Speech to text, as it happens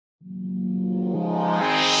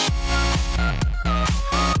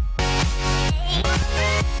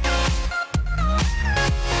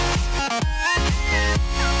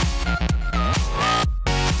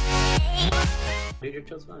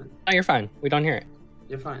fine. Oh, you're fine. We don't hear it.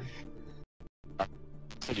 You're fine. I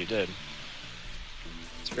thought you did.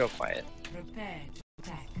 It's real quiet. Prepare to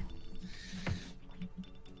attack.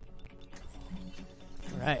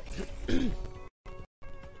 Alright. This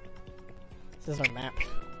is our map.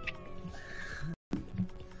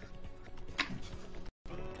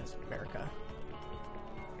 Because America.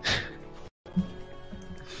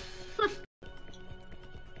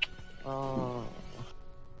 Oh.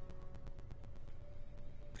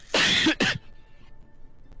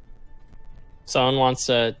 Someone wants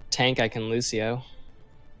to tank, I can Lucio.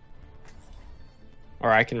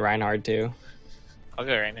 Or I can Reinhardt too. I'll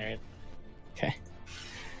go Reinhardt. Okay.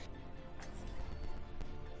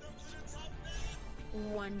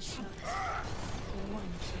 One shot. One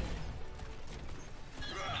kill.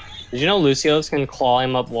 Did you know Lucio's can claw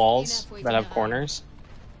him up walls that have corners?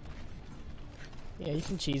 Yeah, you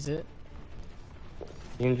can cheese it.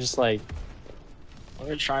 You can just like... I'm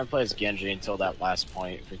gonna try and play as Genji until that last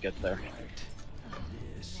point if we get there.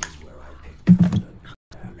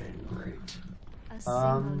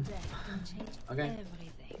 Okay.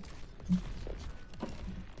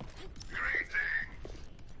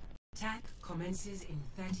 Attack commences in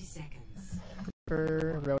 30 seconds.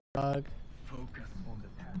 Road dog.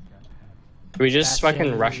 Do we just Bastion,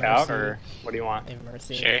 fucking rush out, Mercy. or what do you want? And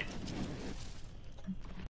Mercy. Sure.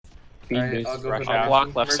 Alright, I'll go Rush for out.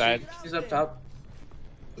 Block left Mercy, side. He's up top.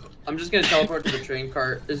 I'm just gonna teleport to the train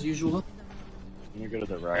cart as usual. I'm gonna go to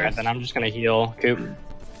the Alright, right. then I'm just gonna heal Coop.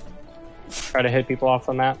 Try to hit people off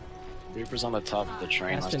the map. Reaper's on the top of the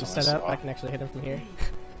train. last Bastion time set up. saw. I can actually hit him from here.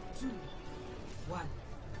 2, 1.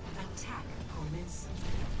 Attack commence.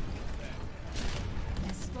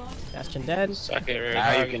 Escort. Bastion dead. Suck it,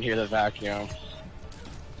 Now you Roadhog. can hear the vacuum.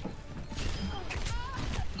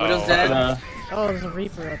 Widow's dead. Oh, there's a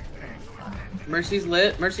Reaper up. Mercy's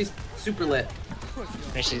lit. Mercy's super lit.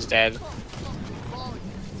 She's dead.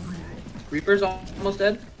 Reaper's almost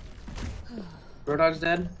dead. Roadhog's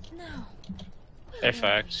dead. They're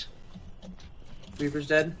fucked. Reaper's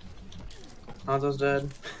dead. Hanzo's dead.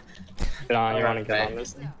 Get on, you Alright, wanna get okay. on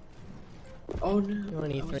this thing? Oh no. You only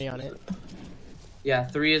need 3 on it. Yeah,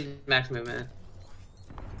 3 is max movement.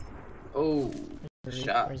 Oh,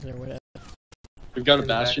 shot. Where's their Widow? We've got a In the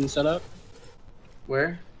back. bastion set up.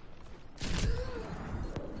 Where?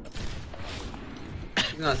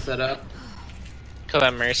 He's not set up. Kill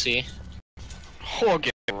that Mercy. Oh,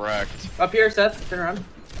 get wrecked. Up here, Seth. Turn around.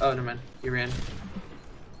 Oh, never mind. You ran.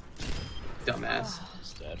 Dumbass.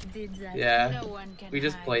 He's dead. Did that. Yeah. No one can We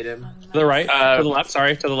just hide played him. from To the right, Uh, to the left,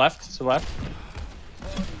 sorry, to the left, to the left.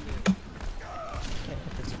 Can't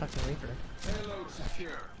hit this fucking Reaper.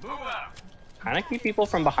 Kinda keep people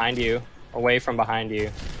from behind you, away from behind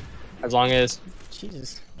you. As long as,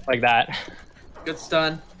 Jesus. like that. Good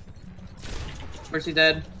stun. Mercy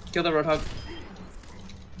dead. Kill the Roadhog.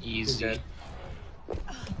 He's Easy. dead.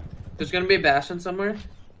 There's gonna be a Bastion somewhere.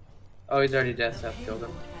 Oh, he's already dead. Seth killed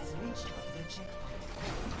him. has reached the checkpoint.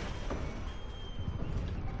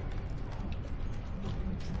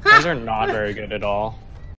 Those are not very good at all.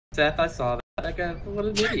 Seth, I saw that. That guy, what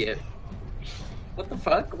an idiot. What the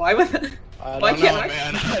fuck? Why would that? I Why don't can't know, I?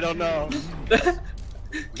 man. I don't know.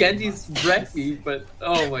 Genji's wrecked me, but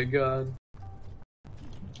oh my god.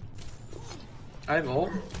 I have ult.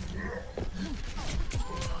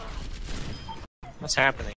 What's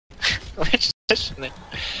happening? Which positioning?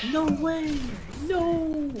 No way!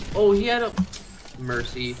 No! Oh, he had a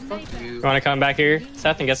Mercy. Fuck you. You wanna come back here,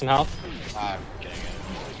 Seth, and get some health? I'm getting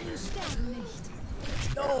it.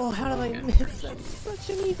 Oh, how did I miss? That's such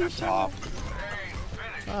an easy shot.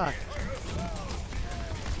 Top.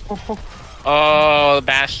 Fuck. Oh, the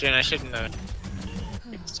Bastion. I shouldn't have.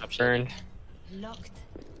 Stop Burned. Locked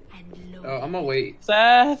and loaded. Oh, I'm gonna wait.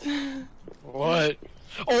 Seth! What?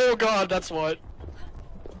 Oh god, that's what.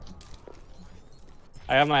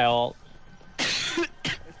 I have my ult.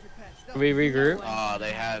 Can we regroup? Oh,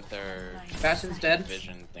 they had their Bastion's dead.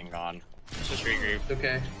 vision thing on. Just regroup.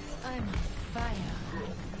 Okay. I'm on fire.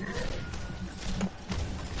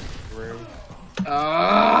 Room.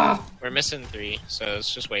 Ah! We're missing 3, so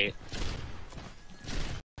let's just wait.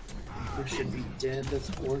 We should be dead. That's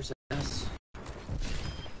horse ass.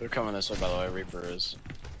 They're coming this way, by the way. Reaper is.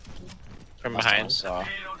 From Last time I behind. saw.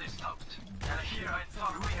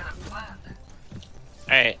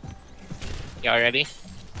 Alright. Y'all ready?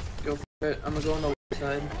 Go for it. I'm gonna go on the left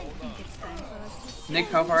side. I think it's time for us to see. Nick,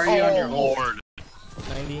 how far are you on your ult? Lord.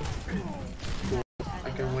 90. I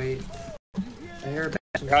can wait. I hear a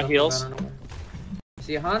Bastion. Got heals. I don't know.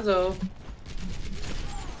 See Hanzo.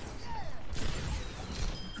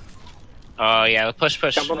 Oh yeah, push.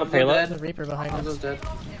 Jump on the Hanzo payload. dead. There's a Reaper behind Hanzo's us. dead.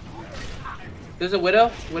 There's a Widow.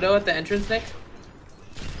 Widow at the entrance, Nick.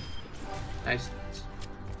 Nice.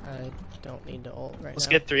 I don't need to ult right Let's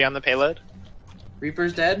now. get 3 on the payload.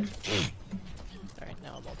 Reaper's dead. Alright,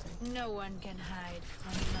 now I'm ulting. No one can hide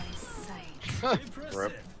from my sight.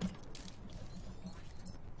 Rip.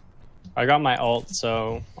 I got my ult,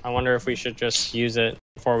 so I wonder if we should just use it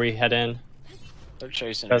before we head in. They're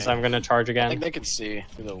chasing Because me. I'm gonna charge I again. think they can see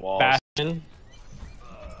through the walls. Bastion.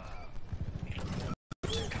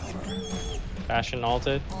 Bastion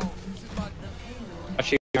ulted.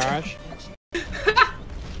 Watch you, Mirage.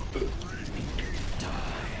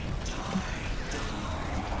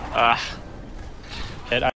 Ah,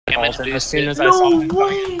 Hit. I Damage ulted as boost soon it. as I saw him.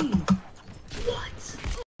 way!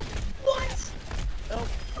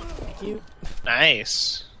 Thank you.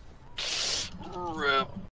 nice. Rip.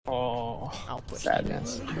 Oh, I'll push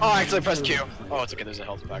sadness. Oh, I actually pressed Q. Oh, it's okay. There's a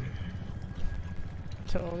health back.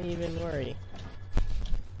 Don't even worry.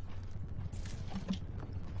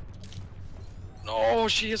 No,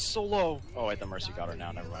 she is so low. Oh wait, the Mercy got her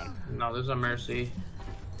now. Never mind. No, there's a Mercy.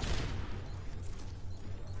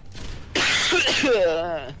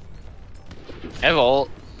 I have ult.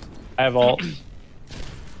 I have ult.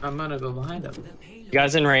 I'm gonna go behind him. You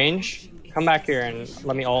guys in range? Come back here and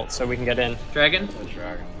let me ult so we can get in. Dragon. The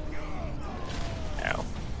dragon. Ow.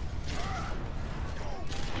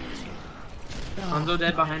 Hanzo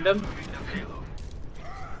dead behind him.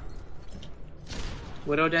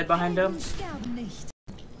 Widow dead behind him.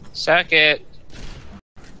 Suck it.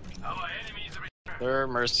 Their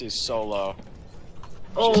Mercy's so low.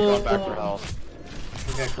 Oh, She's going back for health.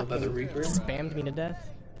 We got killed by the Reaper. Spammed me to death.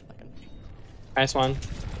 Fucking Nice one.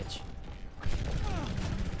 bitch.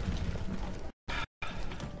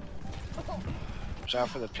 Watch out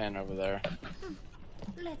for the pin over there.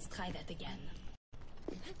 Let's try that again.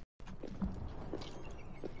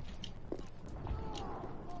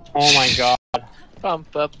 Oh my god.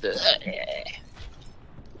 Pump up the.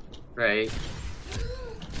 Right.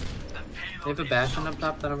 They have a Bastion up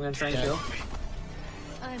top that I'm gonna try and kill.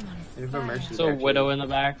 I'm on They have a Mercy. There's a there, Widow too. in the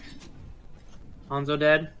back. Hanzo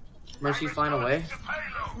dead. Mercy's flying away.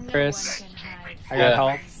 No Chris, one can hide I from got Yeah.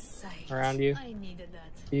 help my sight. around you. I needed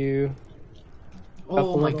that. You.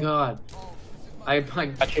 Oh my Couple. god. I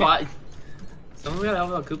bought. Someone got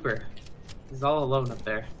Elmo Cooper. He's all alone up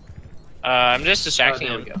there. I'm just distracting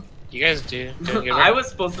Oh, there him. we go. You guys do. Don't give I up. was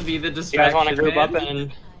supposed to be the You guys distraction. want to group man. up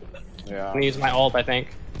and Yeah. I'm gonna use my ult, I think.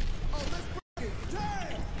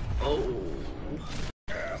 Oh.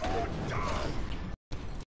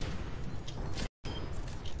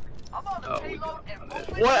 Oh, we got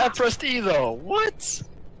it. What? I pressed E though. What?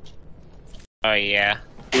 Oh yeah.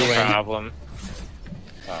 You win. Problem.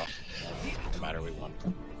 Oh. No matter, we won.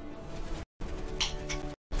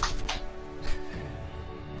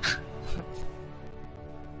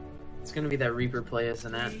 It's gonna be that Reaper play,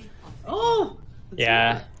 isn't it? Oh.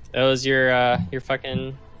 Yeah. That was your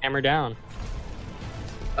fucking hammer down.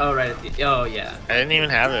 Oh right. Oh yeah. I didn't even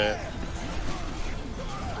have it.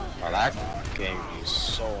 Oh, that gave you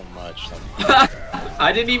so much. Like,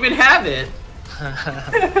 I didn't even have it.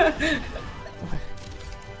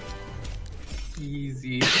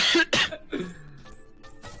 Easy.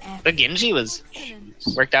 The Genji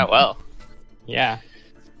worked out well. Yeah.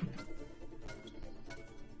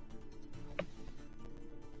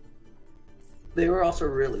 They were also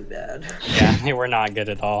really bad. Yeah, they were not good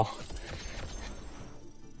at all.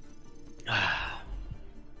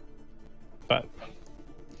 But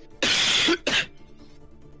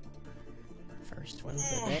First win of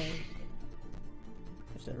the day.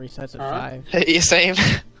 There's the resets at Alright. 5. You same.